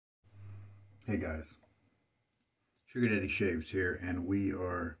Hey guys, Sugar Daddy Shaves here, and we've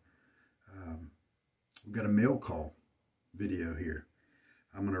got a mail call video here.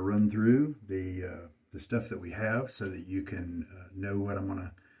 I'm going to run through the stuff that we have so that you can know what I'm going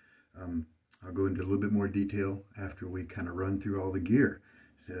to. I'll go into a little bit more detail after we kind of run through all the gear.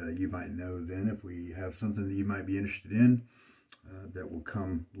 So you might know then if we have something that you might be interested in that will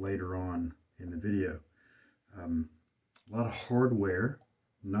come later on in the video. A lot of hardware.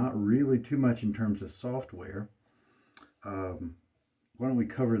 Not really too much in terms of software. Why don't we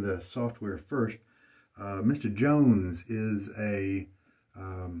cover the software first? Mr. Jones is a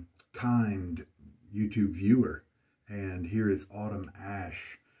kind YouTube viewer, and here is Autumn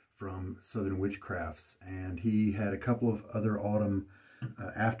Ash from Southern Witchcrafts, and he had a couple of other autumn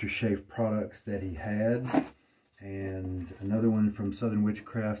aftershave products that he had, and another one from Southern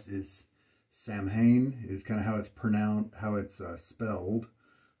Witchcrafts is Samhain, is kind of how it's pronounced, how it's spelled.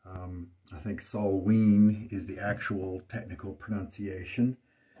 I think Solween is the actual technical pronunciation.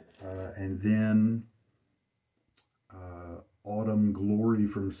 And then Autumn Glory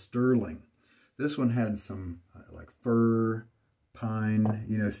from Stirling. This one had some like fir,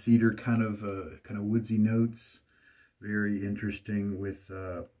 pine, cedar kind of woodsy notes. Very interesting with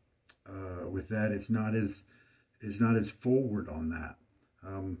that. It's not as forward on that.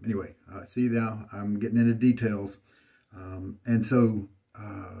 Anyway, see now I'm getting into details. And so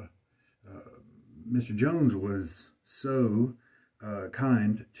Mr. Jones was so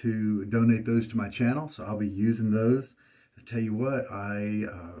kind to donate those to my channel, so I'll be using those. I tell you what, I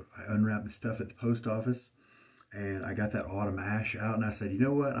unwrapped the stuff at the post office, and I got that Autumn Ash out, and I said, you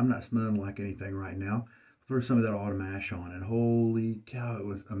know what, I'm not smelling like anything right now. Throw some of that Autumn Ash on, and holy cow, it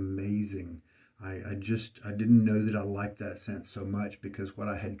was amazing. I didn't know that I liked that scent so much, because what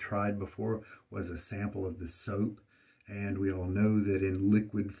I had tried before was a sample of the soap. And we all know that in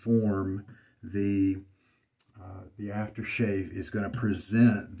liquid form, the aftershave is going to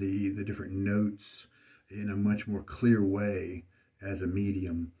present the different notes in a much more clear way as a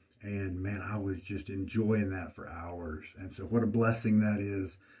medium. And man, I was just enjoying that for hours. And so what a blessing that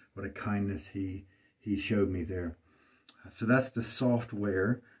is. What a kindness he showed me there. So that's the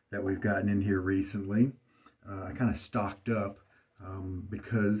software that we've gotten in here recently. I kind of stocked up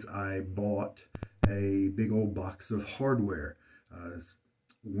because I bought a big old box of hardware.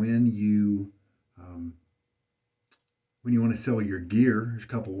 When you want to sell your gear, there's a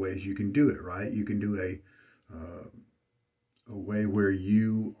couple ways you can do it, right? You can do a way where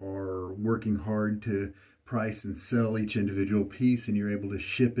you are working hard to price and sell each individual piece, and you're able to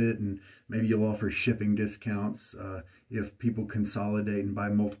ship it, and maybe you'll offer shipping discounts if people consolidate and buy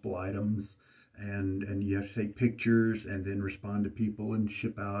multiple items. And you have to take pictures and then respond to people and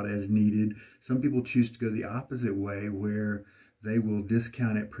ship out as needed. Some people choose to go the opposite way, where they will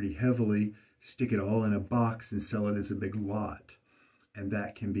discount it pretty heavily, stick it all in a box and sell it as a big lot. And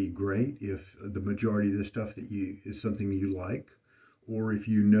that can be great if the majority of the stuff that is something that you like, or if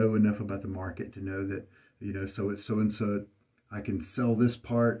you know enough about the market to know that, so it's so and so, I can sell this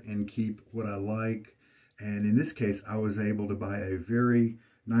part and keep what I like. And in this case, I was able to buy a very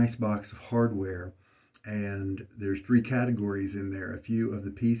nice box of hardware, and there's 3 categories in there. A few of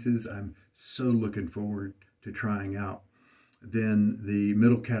the pieces I'm so looking forward to trying out. Then the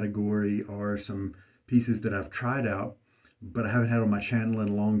middle category are some pieces that I've tried out, but I haven't had on my channel in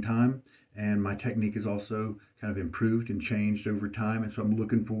a long time, and my technique is also kind of improved and changed over time, and so I'm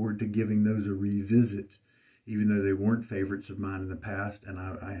looking forward to giving those a revisit, even though they weren't favorites of mine in the past and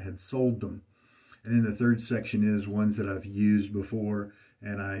I had sold them. And then the third section is ones that I've used before,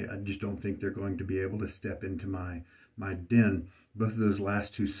 and I just don't think they're going to be able to step into my den. Both of those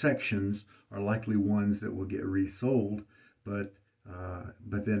last 2 sections are likely ones that will get resold, but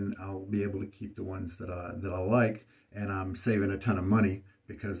then I'll be able to keep the ones that I like, and I'm saving a ton of money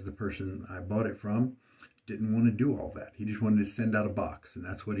because the person I bought it from didn't want to do all that. He just wanted to send out a box, and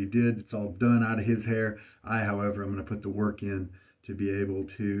that's what he did. It's all done out of his hair. However, I'm going to put the work in to be able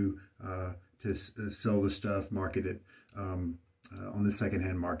to sell the stuff, market it on the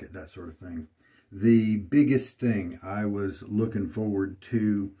secondhand market, that sort of thing. The biggest thing I was looking forward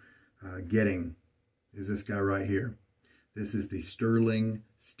to getting is this guy right here. This is the Stirling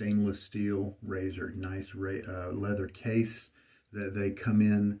Stainless Steel razor. Nice leather case that they come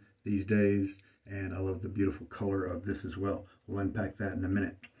in these days, and I love the beautiful color of this as well. We'll unpack that in a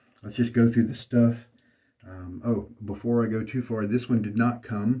minute. Let's just go through the stuff. Oh, before I go too far, this one did not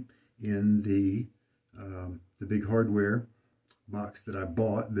come in the big hardware box that I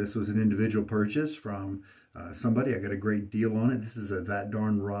bought. This was an individual purchase from somebody. I got a great deal on it. This is a That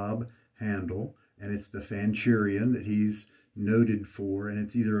Darn Rob handle, and it's the Fanchurian that he's noted for, and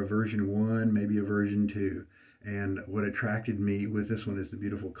it's either a version 1, maybe a version 2. And what attracted me with this one is the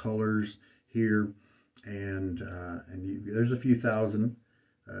beautiful colors here, and there's a few thousand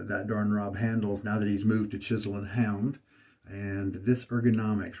that darn Rob handles now that he's moved to Chisel and Hound, and this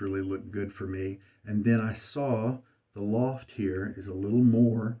ergonomics really looked good for me. And then I saw the loft here is a little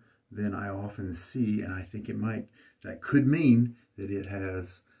more than I often see, and I think that could mean that it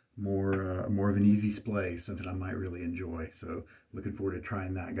has more of an easy splay, something I might really enjoy. So looking forward to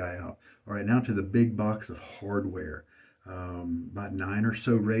trying that guy out. All right, now to the big box of hardware. About 9 or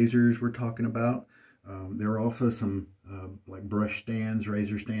so razors we're talking about. There are also some like brush stands,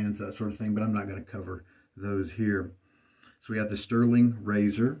 razor stands, that sort of thing, but I'm not going to cover those here. So we have the Stirling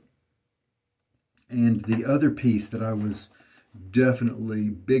razor. And the other piece that I was definitely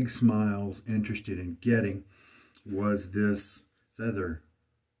big smiles interested in getting was this feather,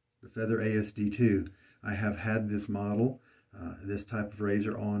 the Feather ASD2. I have had this model, this type of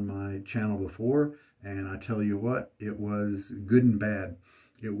razor on my channel before, and I tell you what, it was good and bad.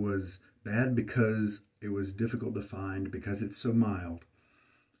 It was bad because it was difficult to find because it's so mild.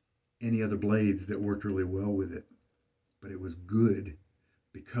 Any other blades that worked really well with it. But it was good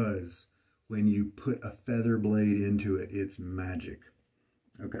because when you put a feather blade into it, it's magic.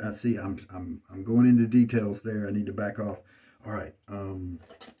 Okay, I see I'm going into details there. I need to back off. All right,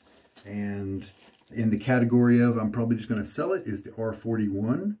 and in the category of I'm probably just going to sell it is the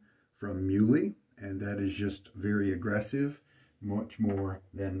R41 from Muley, and that is just very aggressive, much more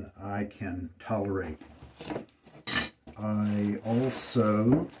than I can tolerate. I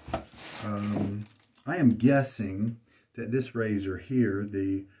also, I am guessing that this razor here,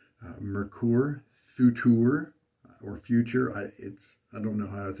 the Merkur Futurs, or Future, I don't know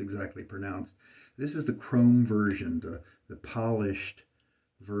how it's exactly pronounced. This is the chrome version, the polished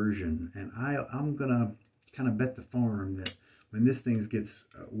version, and I'm gonna kind of bet the farm that when this thing gets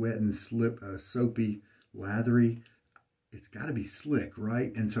wet and soapy, lathery, it's got to be slick,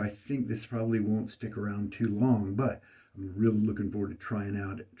 right? And so I think this probably won't stick around too long, but I'm really looking forward to trying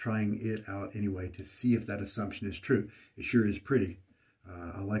it out anyway to see if that assumption is true. It sure is pretty.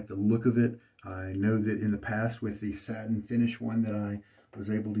 I like the look of it. I know that in the past with the satin finish one that I was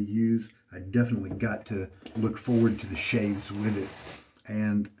able to use, I definitely got to look forward to the shaves with it.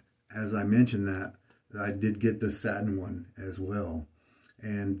 And as I mentioned that, I did get the satin one as well.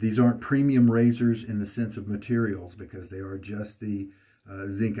 And these aren't premium razors in the sense of materials because they are just the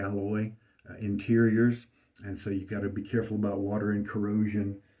zinc alloy interiors. And so you've got to be careful about water and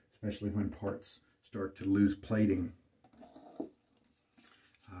corrosion, especially when parts start to lose plating.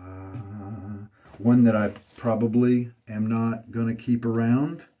 One that I probably am not going to keep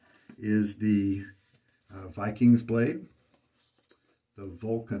around is the Vikings blade, the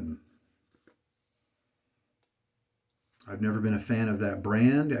Vulcan. I've never been a fan of that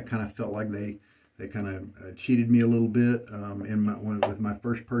brand. I kind of felt like they kind of cheated me a little bit with my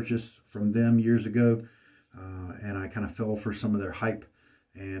first purchase from them years ago, and I kind of fell for some of their hype.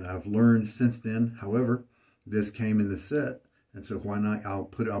 And I've learned since then. However, this came in the set, and so why not?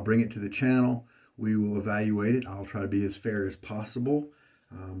 I'll bring it to the channel. We will evaluate it. I'll try to be as fair as possible,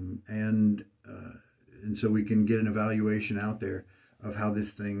 and so we can get an evaluation out there of how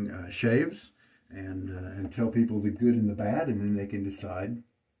this thing shaves. And tell people the good and the bad, and then they can decide,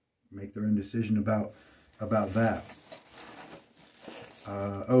 make their own decision about that.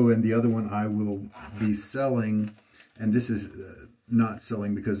 Oh, and the other one I will be selling, and this is not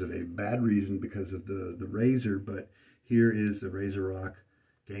selling because of a bad reason, because of the razor, but here is the Razor Rock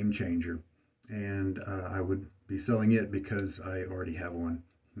Game Changer, and I would be selling it because I already have one.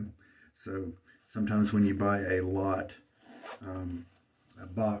 So sometimes when you buy a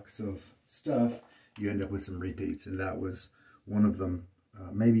box of stuff, you end up with some repeats, and that was one of them,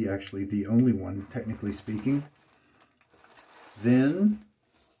 maybe actually the only one, technically speaking. Then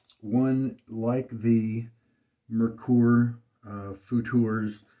one like the Merkur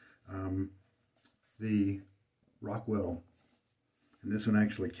Futurs, the Rockwell, and this one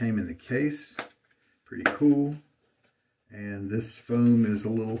actually came in the case, pretty cool. And this foam is a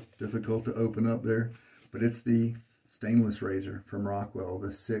little difficult to open up there, but it's the stainless razor from Rockwell, the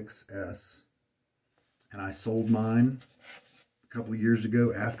 6S. And I sold mine a couple of years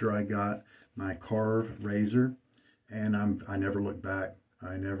ago after I got my carve razor, and I never looked back.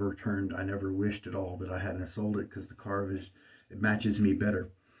 I never wished at all that I hadn't sold it, because the carve it matches me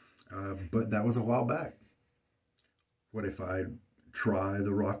better. But that was a while back. What if I try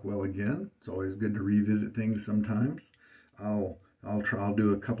the Rockwell again? It's always good to revisit things sometimes. I'll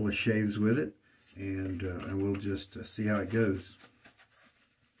do a couple of shaves with it, and we'll just see how it goes,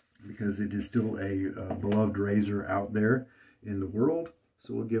 because it is still a beloved razor out there, in the world.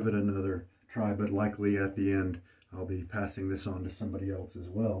 So we'll give it another try, but likely at the end I'll be passing this on to somebody else as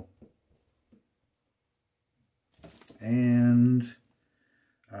well. And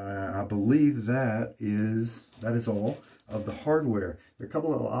I believe that is all of the hardware. There are a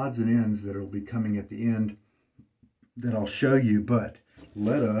couple of odds and ends that will be coming at the end that I'll show you, but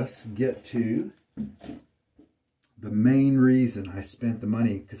let us get to the main reason I spent the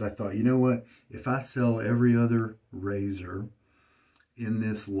money, because I thought, you know what, if I sell every other razor in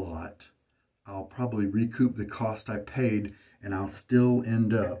this lot, I'll probably recoup the cost I paid, and I'll still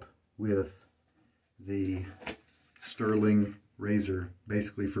end up with the Stirling razor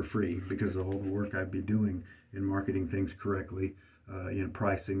basically for free because of all the work I'd be doing in marketing things correctly, you know,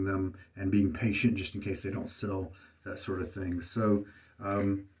 pricing them and being patient just in case they don't sell, that sort of thing. So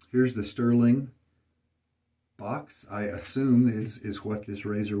here's the Stirling box. I assume is what this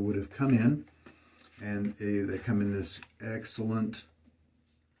razor would have come in, and they come in this excellent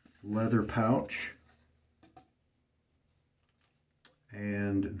leather pouch,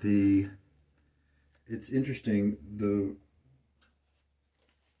 and it's interesting, the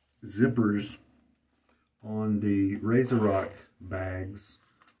zippers on the RazorRock bags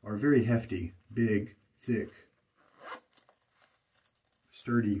are very hefty, big, thick,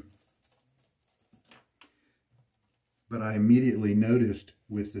 sturdy. But I immediately noticed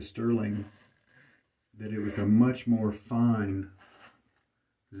with the Stirling that it was a much more fine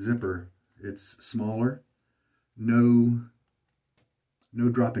zipper. It's smaller, no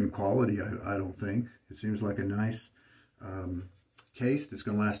drop in quality, I don't think. It seems like a nice case that's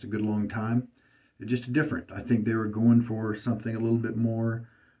going to last a good long time. It's just different. I think they were going for something a little bit more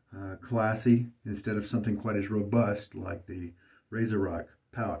classy instead of something quite as robust like the RazorRock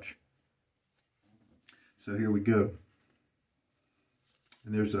pouch. So here we go.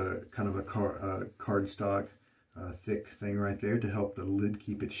 And there's a kind of a cardstock thick thing right there to help the lid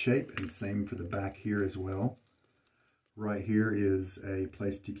keep its shape, and same for the back here as well. Right here is a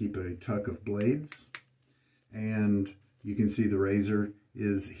place to keep a tuck of blades, and you can see the razor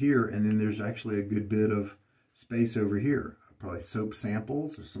is here, and then there's actually a good bit of space over here, probably soap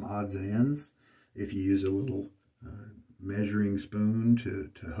samples or some odds and ends. If you use a little measuring spoon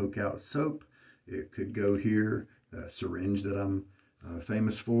to hook out soap, it could go here. The syringe that I'm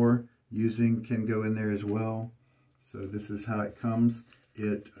famous for using can go in there as well. So this is how it comes.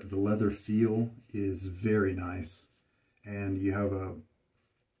 The leather feel is very nice, and you have a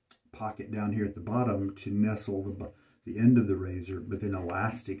pocket down here at the bottom to nestle the end of the razor, but then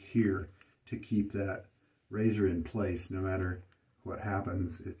elastic here to keep that razor in place no matter what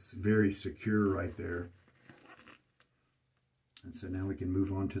happens. It's very secure right there. And so now we can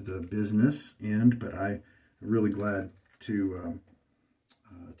move on to the business end, but I'm really glad to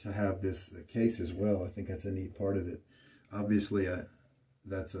have this case as well. I think that's a neat part of it. Obviously,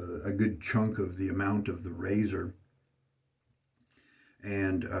 that's a good chunk of the amount of the razor,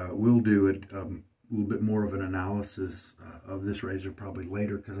 and we'll do a little bit more of an analysis of this razor probably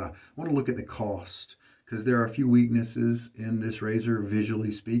later, because I want to look at the cost, because there are a few weaknesses in this razor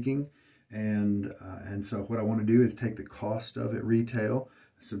visually speaking, and so what I want to do is take the cost of it retail,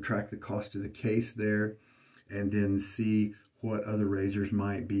 subtract the cost of the case there, and then see what other razors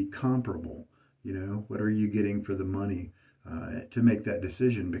might be comparable. You know, what are you getting for the money to make that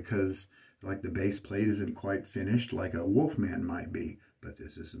decision? Because like the base plate isn't quite finished like a Wolfman might be, but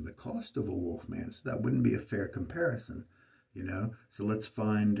this isn't the cost of a Wolfman, so that wouldn't be a fair comparison, you know. So let's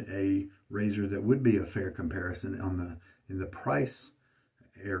find a razor that would be a fair comparison in the price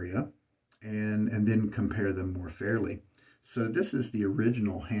area, and then compare them more fairly. So this is the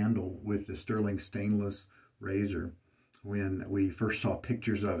original handle with the Stirling Stainless razor when we first saw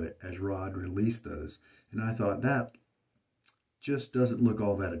pictures of it as Rod released those, and I thought that just doesn't look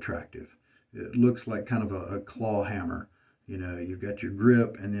all that attractive. It looks like kind of a claw hammer. You know, you've got your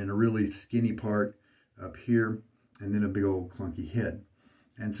grip and then a really skinny part up here, and then a big old clunky head.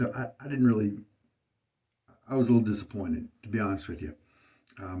 And so I was a little disappointed, to be honest with you,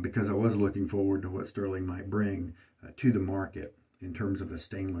 because I was looking forward to what Stirling might bring to the market in terms of a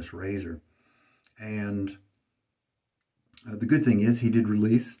stainless razor. And the good thing is he did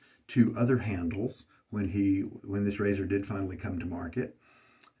release 2 other handles when this razor did finally come to market.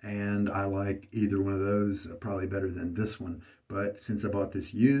 And I like either one of those probably better than this one. But since I bought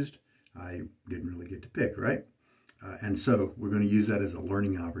this used, I didn't really get to pick, right? And so we're going to use that as a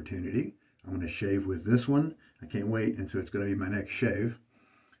learning opportunity. I'm going to shave with this one. I can't wait. And so it's going to be my next shave.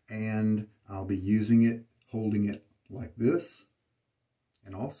 And I'll be using it, holding it like this.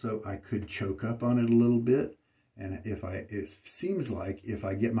 And also I could choke up on it a little bit. And it seems like if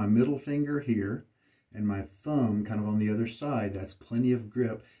I get my middle finger here and my thumb kind of on the other side. That's plenty of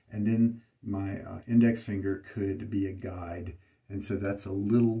grip. And then my index finger could be a guide. And so that's a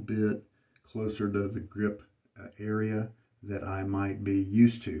little bit closer to the grip area that I might be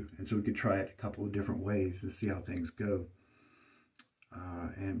used to. And so we could try it a couple of different ways and see how things go.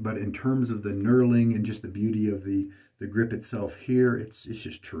 But in terms of the knurling and just the beauty of the grip itself here, it's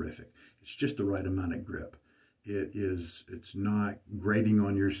just terrific. It's just the right amount of grip. It's not grating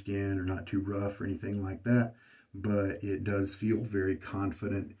on your skin or not too rough or anything like that, but it does feel very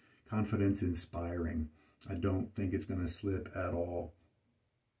confidence inspiring. I don't think it's going to slip at all,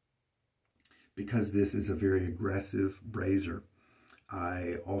 because this is a very aggressive brazier.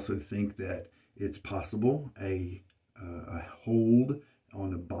 I also think that it's possible a hold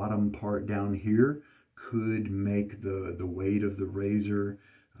on the bottom part down here could make the weight of the razor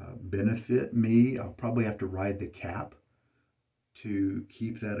benefit me. I'll probably have to ride the cap to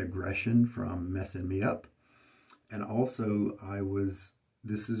keep that aggression from messing me up. And also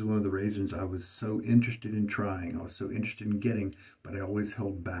this is one of the razors I was so interested in trying. I was so interested in getting, but I always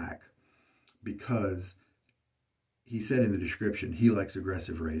held back because he said in the description he likes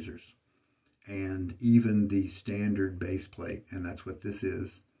aggressive razors. And even the standard base plate, and that's what this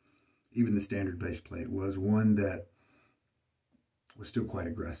is, even the standard base plate was one that was still quite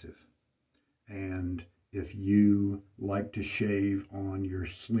aggressive. And if you like to shave on your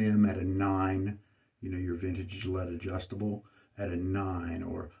slim at a 9, you know, your vintage Gillette adjustable at a 9,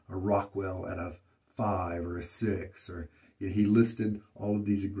 or a Rockwell at a 5 or a 6, or you know, he listed all of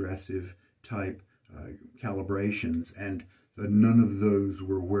these aggressive type calibrations, and none of those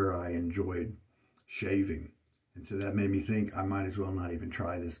were where I enjoyed shaving. And so that made me think I might as well not even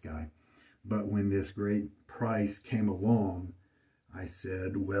try this guy. But when this great price came along, I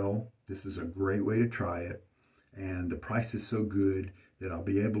said, well, this is a great way to try it. And the price is so good that I'll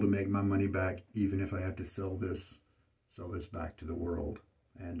be able to make my money back, even if I have to sell this back to the world.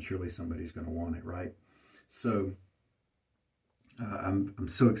 And surely somebody's going to want it, right? So I'm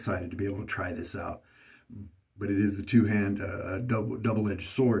so excited to be able to try this out. But it is the two-hand double-edged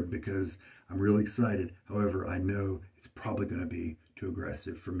sword, because I'm really excited. However, I know it's probably going to be too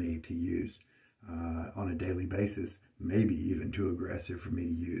aggressive for me to use on a daily basis, maybe even too aggressive for me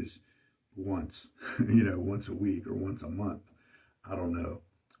to use once, you know, once a week or once a month. I don't know.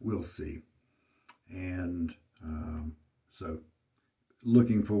 We'll see. And so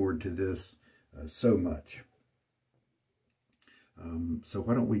looking forward to this so much. So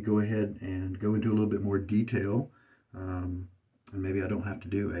why don't we go ahead and go into a little bit more detail, and maybe I don't have to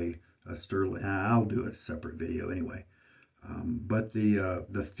do a Stirling. I'll do a separate video anyway. But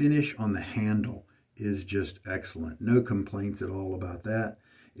the finish on the handle is just excellent. No complaints at all about that.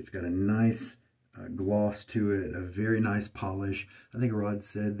 It's got a nice gloss to it, a very nice polish. I think Rod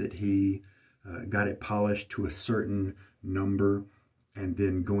said that he got it polished to a certain number, and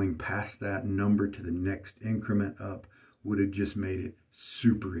then going past that number to the next increment up would have just made it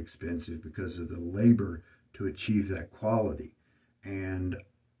super expensive because of the labor to achieve that quality. And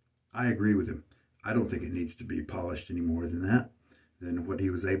I agree with him. I don't think it needs to be polished any more than what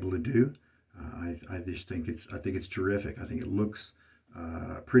he was able to do. I just think it's terrific. I think it looks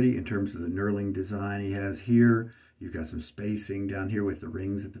pretty in terms of the knurling design he has here. You've got some spacing down here with the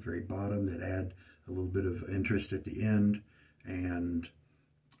rings at the very bottom that add a little bit of interest at the end. And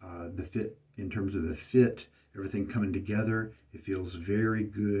the fit, in terms of the fit, everything coming together, it feels very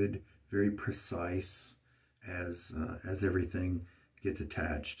good, very precise as everything gets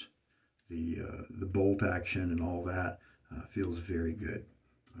attached. The bolt action and all that feels very good,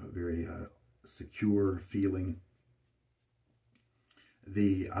 very secure feeling.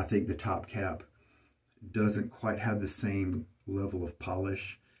 I think the top cap doesn't quite have the same level of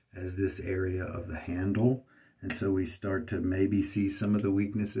polish as this area of the handle, and so we start to maybe see some of the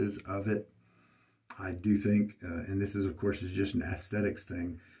weaknesses of it. I do think, and this is of course is just an aesthetics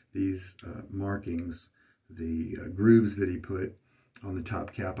thing, these markings, the grooves that he put on the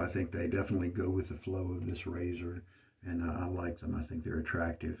top cap, I think they definitely go with the flow of this razor, and I like them. I think they're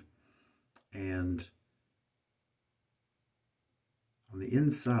attractive. And on the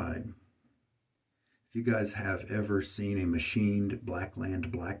inside, if you guys have ever seen a machined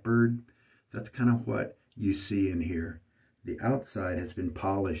Blackland Blackbird, that's kind of what you see in here. The outside has been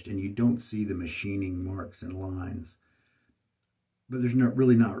polished, and you don't see the machining marks and lines. But there's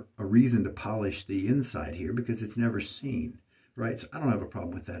really not a reason to polish the inside here because it's never seen, right? So I don't have a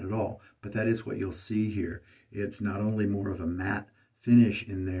problem with that at all. But that is what you'll see here. It's not only more of a matte finish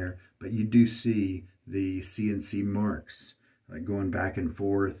in there, but you do see the CNC marks going back and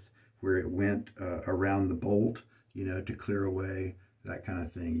forth where it went around the bolt, you know, to clear away, that kind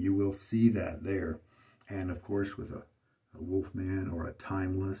of thing. You will see that there. And of course, with a Wolfman or a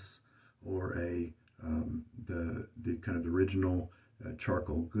Timeless or a the kind of original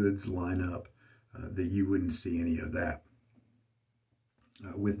charcoal goods lineup, that you wouldn't see any of that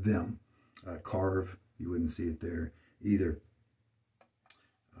with them. Carve, you wouldn't see it there either.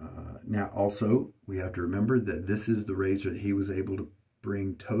 Now also, we have to remember that this is the razor that he was able to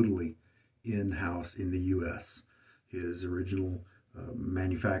bring totally in-house in the US. His original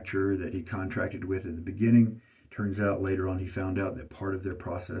manufacturer that he contracted with at the beginning, turns out later on he found out that part of their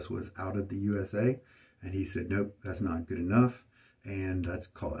process was out of the USA, and he said, nope, that's not good enough, and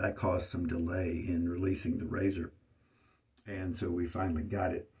that caused some delay in releasing the razor. And so we finally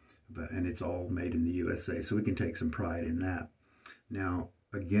got it, and it's all made in the USA, so we can take some pride in that. Now,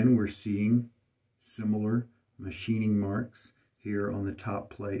 again, we're seeing similar machining marks here on the top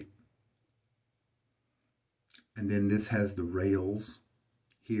plate. And then this has the rails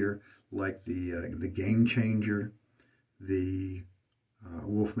here, like the Game Changer, the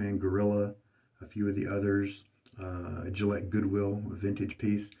Wolfman Gorilla, a few of the others, Gillette Goodwill, a vintage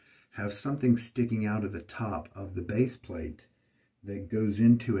piece, have something sticking out of the top of the base plate that goes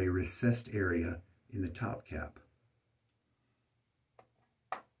into a recessed area in the top cap,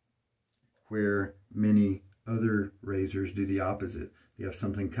 where many other razors do the opposite. They have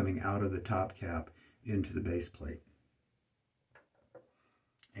something coming out of the top cap into the base plate.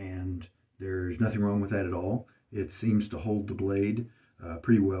 And there's nothing wrong with that at all. It seems to hold the blade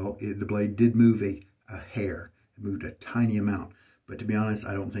pretty well. The blade did move a hair. It moved a tiny amount. But to be honest,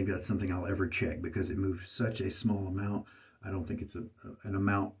 I don't think that's something I'll ever check, because it moves such a small amount. I don't think it's an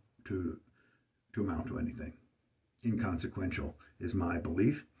amount to amount to anything. Inconsequential is my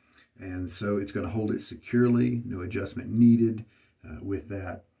belief. And so it's going to hold it securely, no adjustment needed with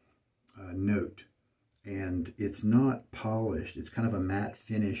that note. And it's not polished. It's kind of a matte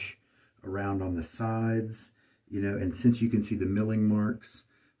finish around on the sides, you know, and since you can see the milling marks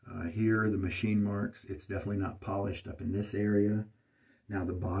here, the machine marks, it's definitely not polished up in this area. Now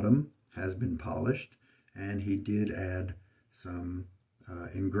the bottom has been polished, and he did add some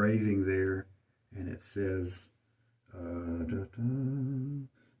engraving there, and it says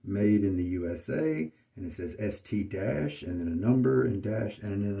made in the USA, and it says ST dash, and then a number and dash,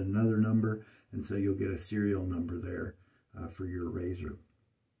 and then another number, and so you'll get a serial number there for your razor.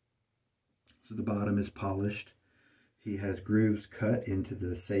 So the bottom is polished. He has grooves cut into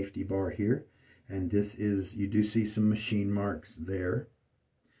the safety bar here, and this is, you do see some machine marks there,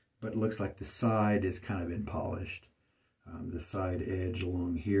 but it looks like the side is kind of been polished. The side edge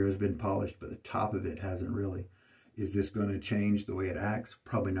along here has been polished, but the top of it hasn't really. Is this going to change the way it acts?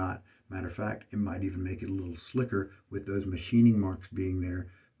 Probably not. Matter of fact, it might even make it a little slicker with those machining marks being there,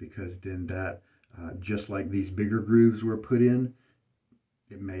 because then that, just like these bigger grooves were put in,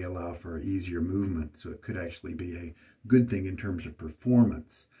 it may allow for easier movement. So it could actually be a good thing in terms of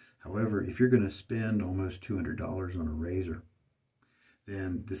performance. However, if you're going to spend almost $200 on a razor,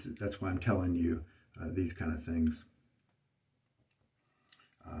 then that's why I'm telling you these kind of things.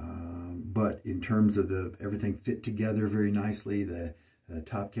 But in terms of everything fit together very nicely, the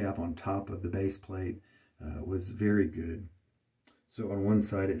top cap on top of the base plate was very good. So on one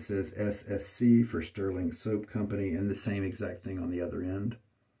side it says SSC for Stirling Soap Company, and the same exact thing on the other end.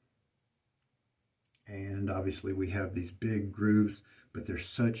 And obviously we have these big grooves, but there's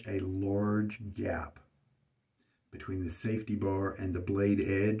such a large gap between the safety bar and the blade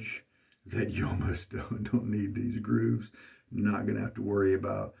edge that you almost don't need these grooves. Not going to have to worry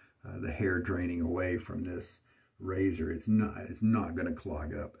about the hair draining away from this razor. It's not going to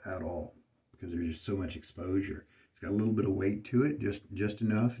clog up at all, because there's just so much exposure. It's got a little bit of weight to it, just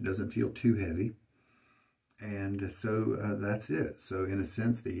enough. It doesn't feel too heavy. And so that's it. So in a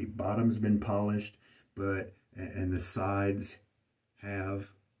sense, the bottom's been polished, and the sides have,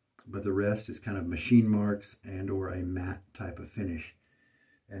 but the rest is kind of machine marks and or a matte type of finish.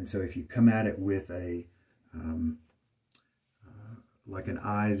 And so if you come at it with a like an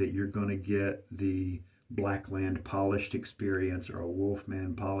eye that you're going to get the Blackland polished experience or a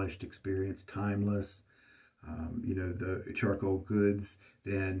Wolfman polished experience, Timeless, you know, the charcoal goods,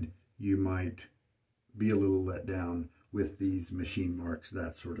 then you might be a little let down with these machine marks,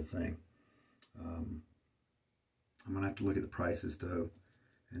 that sort of thing. I'm going to have to look at the prices though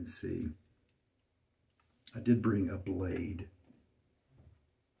and see. I did bring a blade.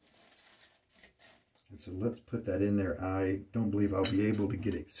 And so let's put that in there. I don't believe I'll be able to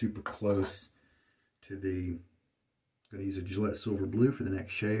get it super close to the, I'm going to use a Gillette Silver Blue for the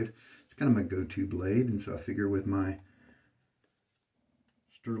next shave. It's kind of my go-to blade, and so I figure with my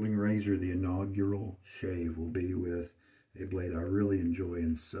Stirling razor, the inaugural shave will be with a blade I really enjoy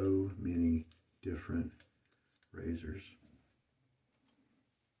in so many different razors.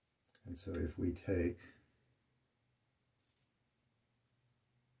 And so if we take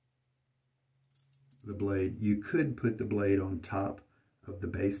the blade, you could put the blade on top of the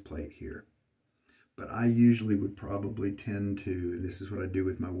base plate here. But I usually would probably tend to, and this is what I do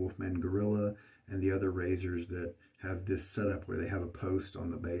with my Wolfman Gorilla and the other razors that have this setup where they have a post on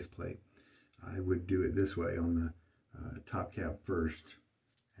the base plate. I would do it this way on the top cap first,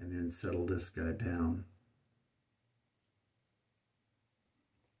 and then settle this guy down.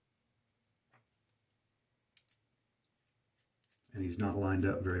 And he's not lined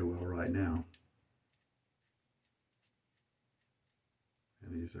up very well right now.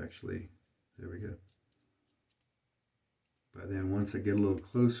 And he's actually, there we go. But then once I get a little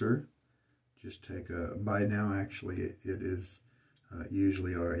closer, just take a, by now actually it is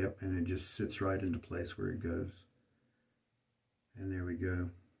usually all right, yep, and it just sits right into place where it goes. And there we go.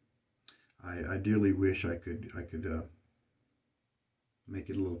 I dearly wish I could make it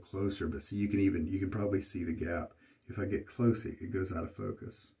a little closer, but see, you can probably see the gap. If I get close, it goes out of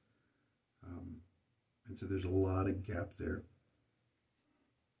focus. And so there's a lot of gap there.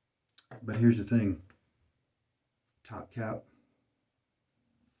 But here's the thing. Top cap,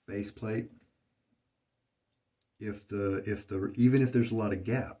 base plate. Even if there's a lot of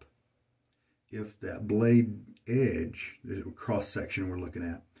gap, if that blade edge, the cross section we're looking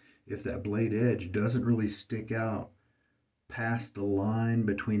at, if that blade edge doesn't really stick out past the line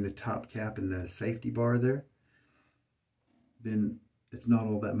between the top cap and the safety bar there, then it's not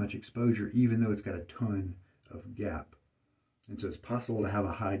all that much exposure, even though it's got a ton of gap. And so it's possible to have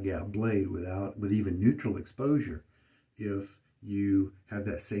a high gap blade with even neutral exposure if you have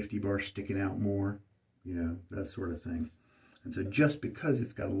that safety bar sticking out more, you know, that sort of thing. And so just because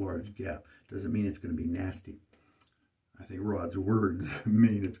it's got a large gap doesn't mean it's going to be nasty. I think Rod's words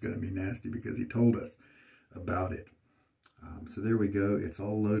mean it's going to be nasty because he told us about it. So there we go. It's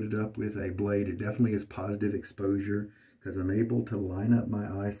all loaded up with a blade. It definitely is positive exposure because I'm able to line up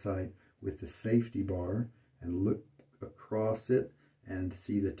my eyesight with the safety bar and look across it and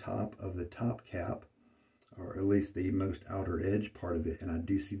see the top of the top cap, or at least the most outer edge part of it, and I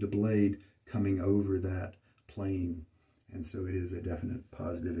do see the blade coming over that plane, and so it is a definite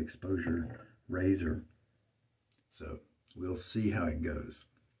positive exposure razor. So we'll see how it goes.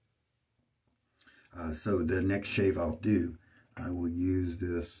 So the next shave I'll do, I will use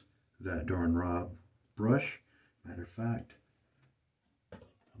that darn Rob brush. Matter of fact,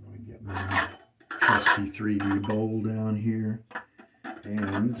 I'm going to get my trusty 3D bowl down here,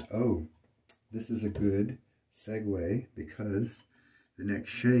 and oh, this is a good segue because the next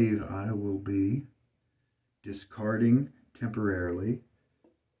shave I will be discarding temporarily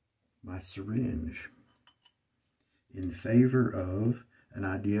my syringe in favor of an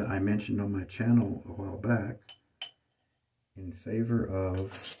idea I mentioned on my channel a while back, in favor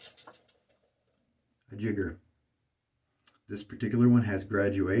of a jigger. This particular one has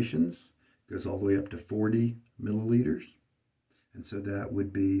graduations, goes all the way up to 40 milliliters, and so that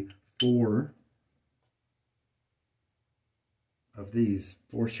would be 4 of these,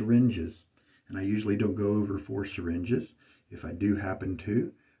 4 syringes. And I usually don't go over 4 syringes. If I do happen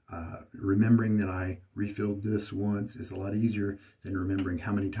to, remembering that I refilled this once is a lot easier than remembering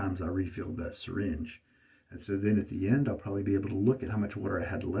how many times I refilled that syringe. And so then at the end, I'll probably be able to look at how much water I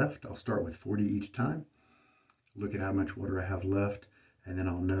had left. I'll start with 40 each time, look at how much water I have left, and then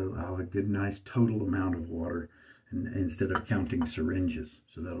I'll know I'll have a good, nice total amount of water instead of counting syringes.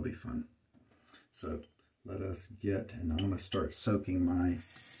 So that'll be fun. So let us get, and I'm going to start soaking my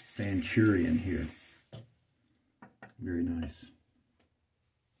Fanturion here. Very nice.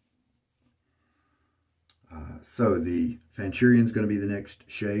 So the Fanturion is going to be the next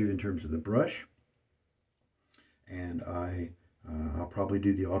shave in terms of the brush. And I'll probably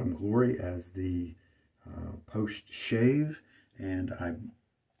do the Autumn Glory as the post shave. And I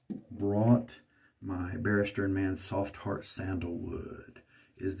brought my Barrister & Man Soft Heart Sandalwood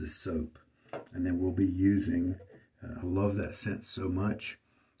is the soap. And then we'll be using, I love that scent so much.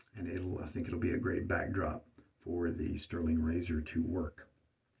 And I think it'll be a great backdrop for the Stirling razor to work.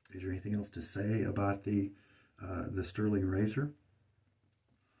 Is there anything else to say about the Stirling razor?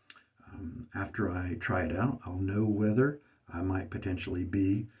 After I try it out, I'll know whether I might potentially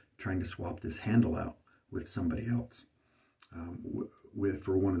be trying to swap this handle out with somebody else,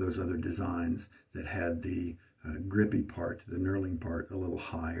 for one of those other designs that had the grippy part, the knurling part, a little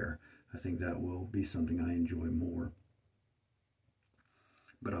higher. I think that will be something I enjoy more.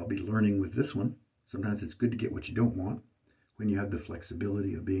 But I'll be learning with this one. Sometimes it's good to get what you don't want when you have the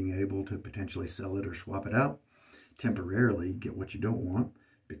flexibility of being able to potentially sell it or swap it out. Temporarily get what you don't want,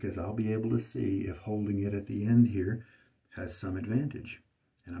 because I'll be able to see if holding it at the end here has some advantage.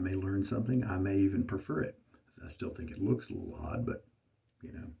 And I may learn something. I may even prefer it. I still think it looks a little odd, but,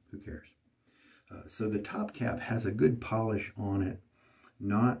 you know, who cares? So the top cap has a good polish on it.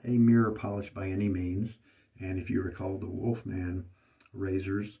 Not a mirror polish by any means. And if you recall the Wolfman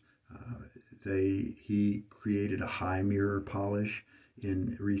razors, he created a high mirror polish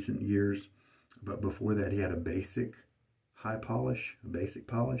in recent years. But before that, he had a basic high polish, a basic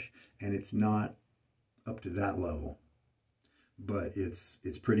polish. And it's not up to that level. But it's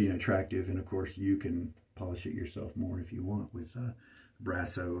pretty and attractive. And of course, you can polish it yourself more if you want with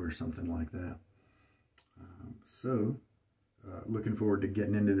Brasso or something like that. Looking forward to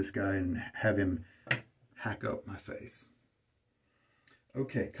getting into this guy and have him hack up my face.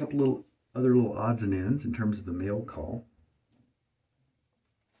 Okay, a couple other little odds and ends in terms of the mail call.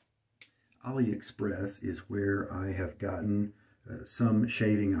 AliExpress is where I have gotten some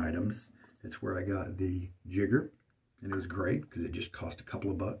shaving items. It's where I got the jigger, and it was great because it just cost a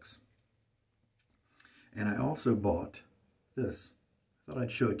couple of bucks. And I also bought this. I thought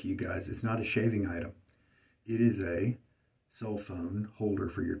I'd show it to you guys. It's not a shaving item. It is a cell phone holder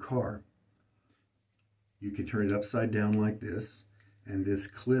for your car. You can turn it upside down like this, and this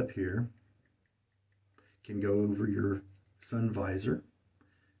clip here can go over your sun visor,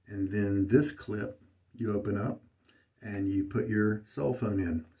 and then this clip you open up and you put your cell phone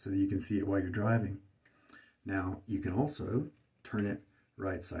in so that you can see it while you're driving. Now you can also turn it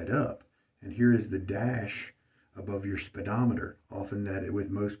right side up, and here is the dash above your speedometer. Often with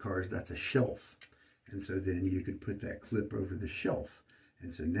most cars that's a shelf. And so then you could put that clip over the shelf.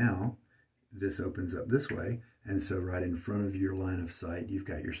 And so now this opens up this way. And so right in front of your line of sight, you've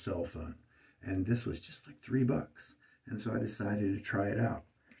got your cell phone. And this was just like $3. And so I decided to try it out.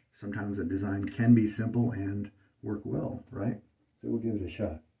 Sometimes a design can be simple and work well, right? So we'll give it a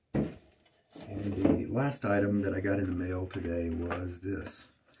shot. And the last item that I got in the mail today was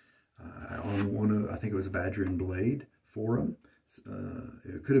this. On one of, I think it was Badger and Blade forum.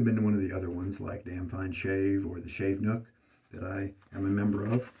 It could have been one of the other ones like Damn Fine Shave or the Shave Nook that I am a member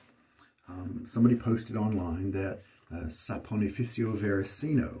of. Somebody posted online that Saponificio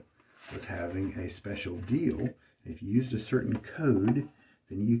Veracino was having a special deal. If you used a certain code,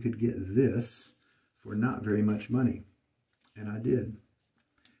 then you could get this for not very much money. And I did.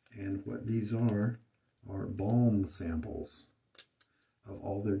 And what these are balm samples of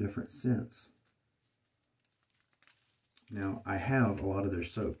all their different scents. Now, I have a lot of their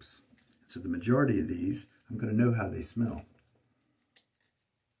soaps. So the majority of these, I'm going to know how they smell.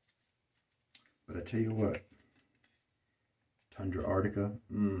 But I tell you what, Tundra Arctica,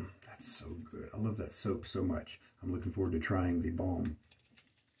 that's so good. I love that soap so much. I'm looking forward to trying the balm.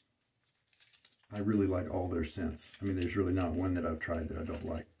 I really like all their scents. I mean, there's really not one that I've tried that I don't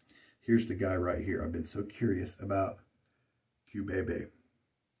like. Here's the guy right here. I've been so curious about Cubebe.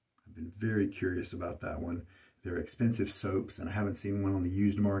 I've been very curious about that one. They're expensive soaps, and I haven't seen one on the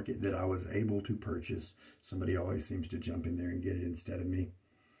used market that I was able to purchase. Somebody always seems to jump in there and get it instead of me.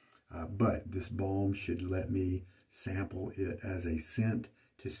 But this balm should let me sample it as a scent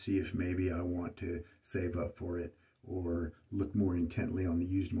to see if maybe I want to save up for it or look more intently on the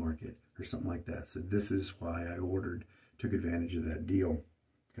used market or something like that. So this is why I took advantage of that deal,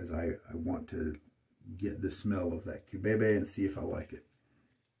 because I want to get the smell of that Cubebe and see if I like it.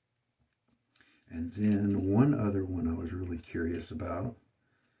 And then one other one I was really curious about,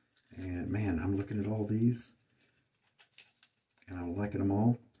 and man, I'm looking at all these and I'm liking them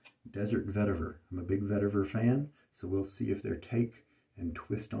all. Desert Vetiver. I'm a big vetiver fan, so we'll see if their take and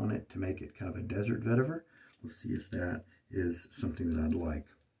twist on it to make it kind of a desert vetiver. We'll see if that is something that I'd like.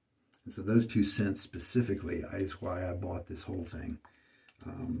 And so those two scents specifically is why I bought this whole thing.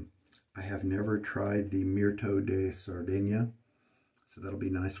 I have never tried the Mirto de Sardegna, so that'll be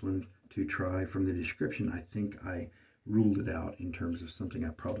a nice one to try. From the description, I think I ruled it out in terms of something I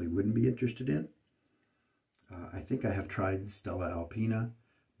probably wouldn't be interested in. I think I have tried Stella Alpina,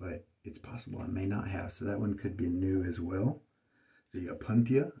 but it's possible I may not have, so that one could be new as well. The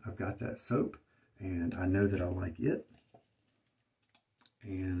Apuntia, I've got that soap, and I know that I like it.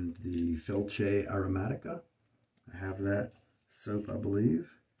 And the Felce Aromatica, I have that soap, I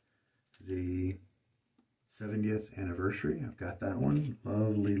believe. The 70th Anniversary, I've got that one.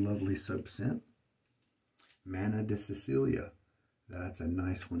 Lovely, lovely soap scent. Manna de Sicilia, that's a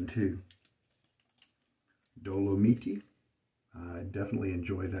nice one too. Dolomiti, I definitely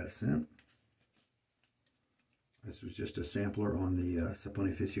enjoy that scent. This was just a sampler on the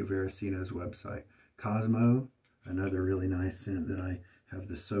Saponificio Veracino's website. Cosmo, another really nice scent that I have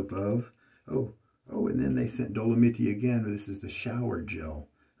the soap of. Oh, and then they sent Dolomiti again. This is the shower gel.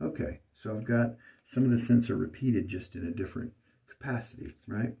 Okay, so I've got some of the scents are repeated just in a different capacity,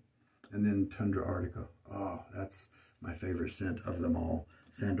 right? And then Tundra Arctica. Oh, that's my favorite scent of them all.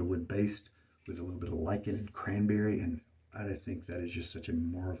 Sandalwood based with a little bit of lichen and cranberry, and I think that is just such a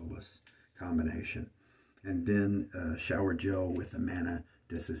marvelous combination. And then shower gel with Amana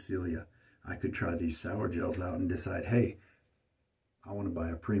de Sicilia. I could try these sour gels out and decide, hey, I want to buy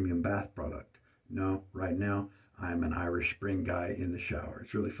a premium bath product. No, right now, I'm an Irish Spring guy in the shower.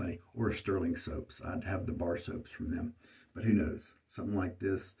 It's really funny. Or Stirling soaps. I'd have the bar soaps from them. But who knows? Something like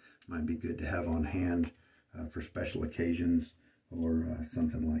this might be good to have on hand for special occasions or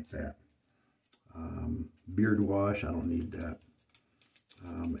something like that. Beard wash, I don't need that.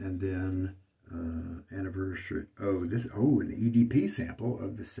 And then anniversary. Oh, an EDP sample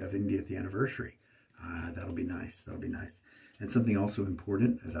of the 70th anniversary. That'll be nice. That'll be nice. And something also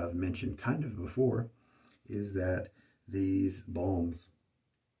important that I've mentioned kind of before is that these balms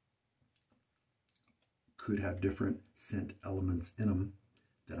could have different scent elements in them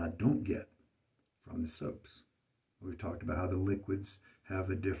that I don't get from the soaps. We've talked about how the liquids have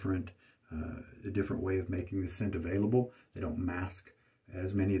a different way of making the scent available. They don't mask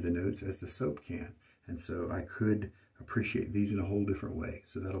as many of the notes as the soap can. And so I could appreciate these in a whole different way.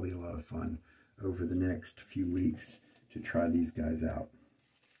 So that'll be a lot of fun over the next few weeks to try these guys out.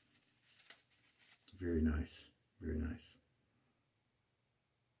 Very nice. Very nice.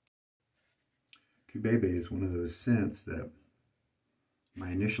 Cubebe is one of those scents that my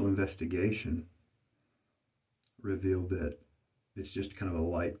initial investigation revealed that it's just kind of a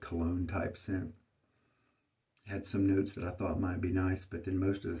light cologne type scent. Had some notes that I thought might be nice, but then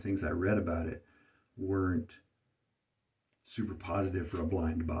most of the things I read about it weren't super positive for a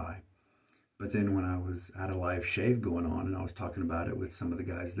blind buy. But then when I was at a live shave going on and I was talking about it with some of the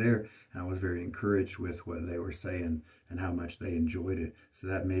guys there, and I was very encouraged with what they were saying and how much they enjoyed it. So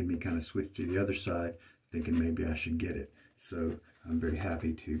that made me kind of switch to the other side, thinking maybe I should get it. So I'm very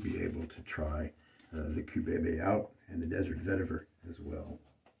happy to be able to try the Cubebe out and the Desert Vetiver as well,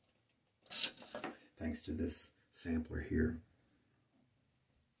 thanks to this sampler here.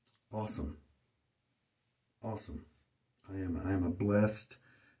 Awesome. Awesome. I am a blessed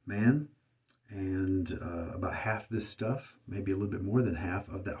man. And about half this stuff, maybe a little bit more than half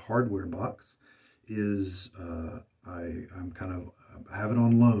of that hardware box is I'm kind of I have it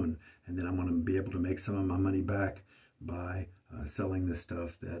on loan, and then I'm going to be able to make some of my money back by selling the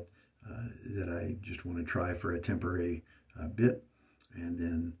stuff that I just want to try for a temporary bit, and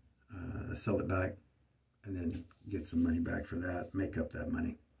then sell it back, and then get some money back for that, make up that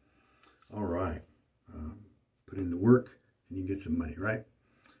money. All right, put in the work, and you get some money, right?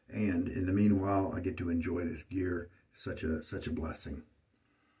 And in the meanwhile, I get to enjoy this gear. Such a blessing.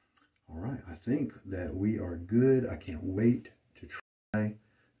 All right, I think that we are good. I can't wait to try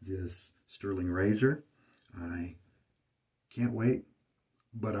this Stirling razor. I can't wait,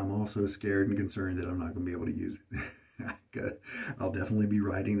 but I'm also scared and concerned that I'm not going to be able to use it. I'll definitely be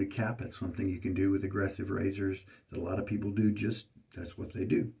riding the cap. That's something you can do with aggressive razors that a lot of people do. That's what they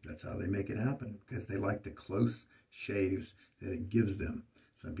do. That's how they make it happen, because they like the close shaves that it gives them.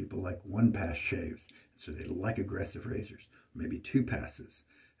 Some people like one-pass shaves, so they like aggressive razors, maybe two passes.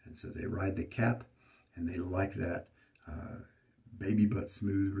 And so they ride the cap, and they like that baby butt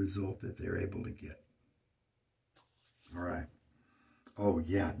smooth result that they're able to get. All right. Oh,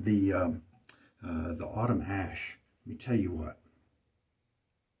 yeah, the autumn ash. Let me tell you what.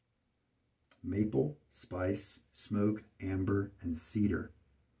 Maple, spice, smoke, amber, and cedar.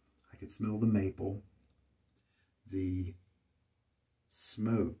 I could smell the maple, the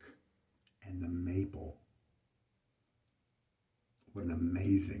smoke, and the maple. What an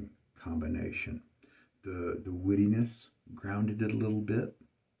amazing combination. The wittiness grounded it a little bit.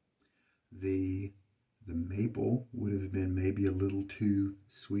 The maple would have been maybe a little too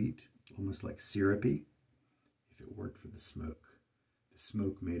sweet, almost like syrupy, if it worked for the smoke. The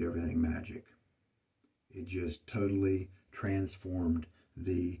smoke made everything magic. It just totally transformed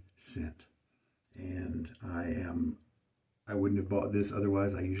the scent. And I wouldn't have bought this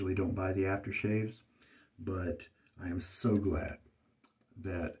otherwise. I usually don't buy the aftershaves, but I am so glad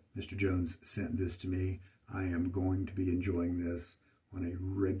that Mr. Jones sent this to me. I am going to be enjoying this on a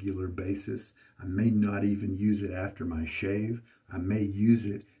regular basis. I may not even use it after my shave. I may use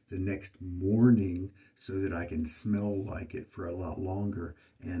it the next morning so that I can smell like it for a lot longer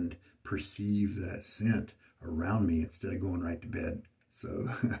and perceive that scent around me instead of going right to bed. So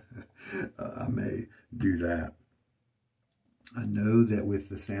I may do that. I know that with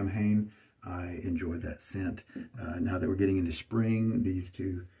the Samhain, I enjoy that scent. Now that we're getting into spring, these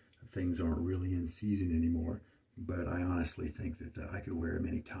two things aren't really in season anymore. but I honestly think that I could wear them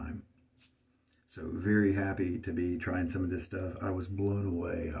anytime. So very happy to be trying some of this stuff. I was blown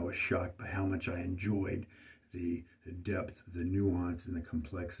away. I was shocked by how much I enjoyed the depth, the nuance, and the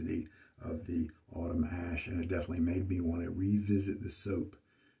complexity of the Autumn Ash, and it definitely made me want to revisit the soap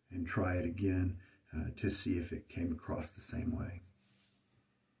and try it again to see if it came across the same way.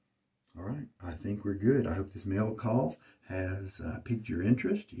 All right, I think we're good. I hope this mail call has piqued your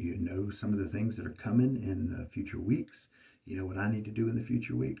interest. You know some of the things that are coming in the future weeks. You know what I need to do in the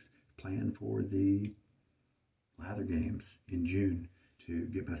future weeks? Plan for the lather games in June to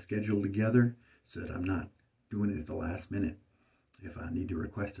get my schedule together so that I'm not doing it at the last minute. If I need to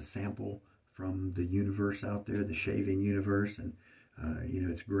request a sample from the universe out there, the shaving universe, and you know,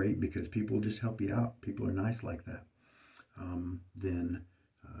 it's great because people just help you out. People are nice like that. Then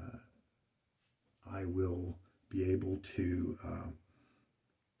I will be able to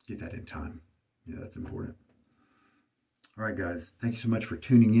get that in time. You know, that's important. All right, guys, thank you so much for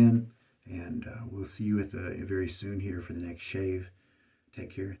tuning in, and we'll see you very soon here for the next shave. Take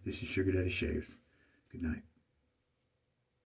care. This is Sugar Daddy Shaves. Good night.